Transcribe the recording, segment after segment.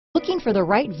Looking for the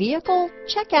right vehicle?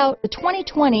 Check out the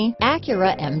 2020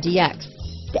 Acura MDX.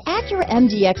 The Acura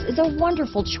MDX is a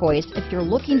wonderful choice if you're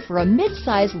looking for a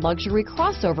mid-size luxury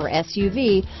crossover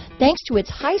SUV thanks to its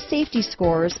high safety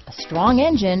scores, a strong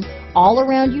engine,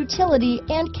 all-around utility,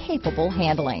 and capable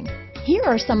handling. Here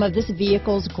are some of this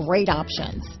vehicle's great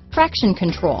options: traction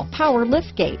control, power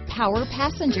liftgate, power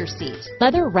passenger seat,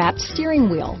 leather-wrapped steering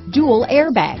wheel, dual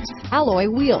airbags, alloy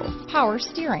wheels, power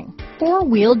steering,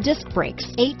 four-wheel disc brakes,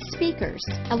 8 speakers,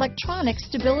 electronic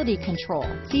stability control,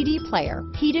 CD player,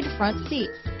 heated front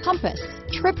seats, compass,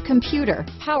 trip computer,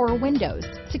 power windows,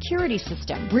 security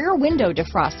system, rear window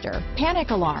defroster, panic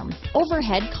alarm,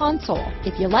 overhead console.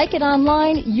 If you like it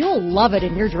online, you'll love it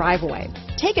in your driveway.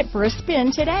 Take it for a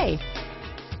spin today.